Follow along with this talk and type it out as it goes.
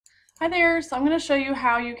Hi there, so I'm going to show you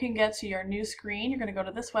how you can get to your new screen. You're going to go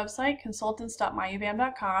to this website,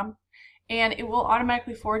 consultants.myubam.com, and it will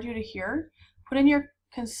automatically forward you to here. Put in your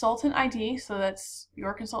consultant ID, so that's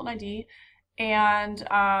your consultant ID, and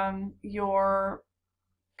your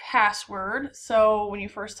password. So when you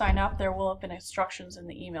first sign up, there will have been instructions in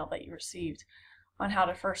the email that you received on how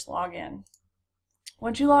to first log in.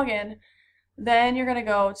 Once you log in, then you're going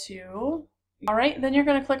to go to, then you're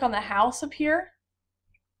going to click on the house up here.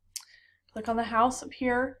 Click on the house up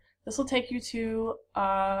here. This will take you to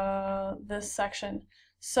this section.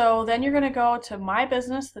 So then you're going to go to My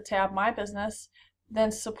Business, the tab My Business, then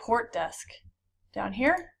Support Desk. Down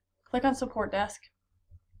here, click on Support Desk.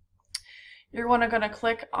 You're going to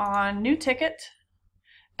click on New Ticket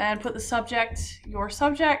and put the subject, your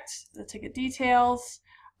subject, the ticket details.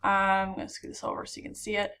 I'm going to scoot this over so you can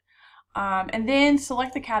see it. And then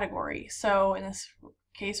select the category. So in this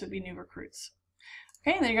case would be new recruits.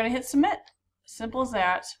 Okay, and then you're going to hit submit. Simple as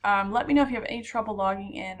that. Let me know if you have any trouble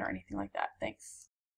logging in or anything like that. Thanks.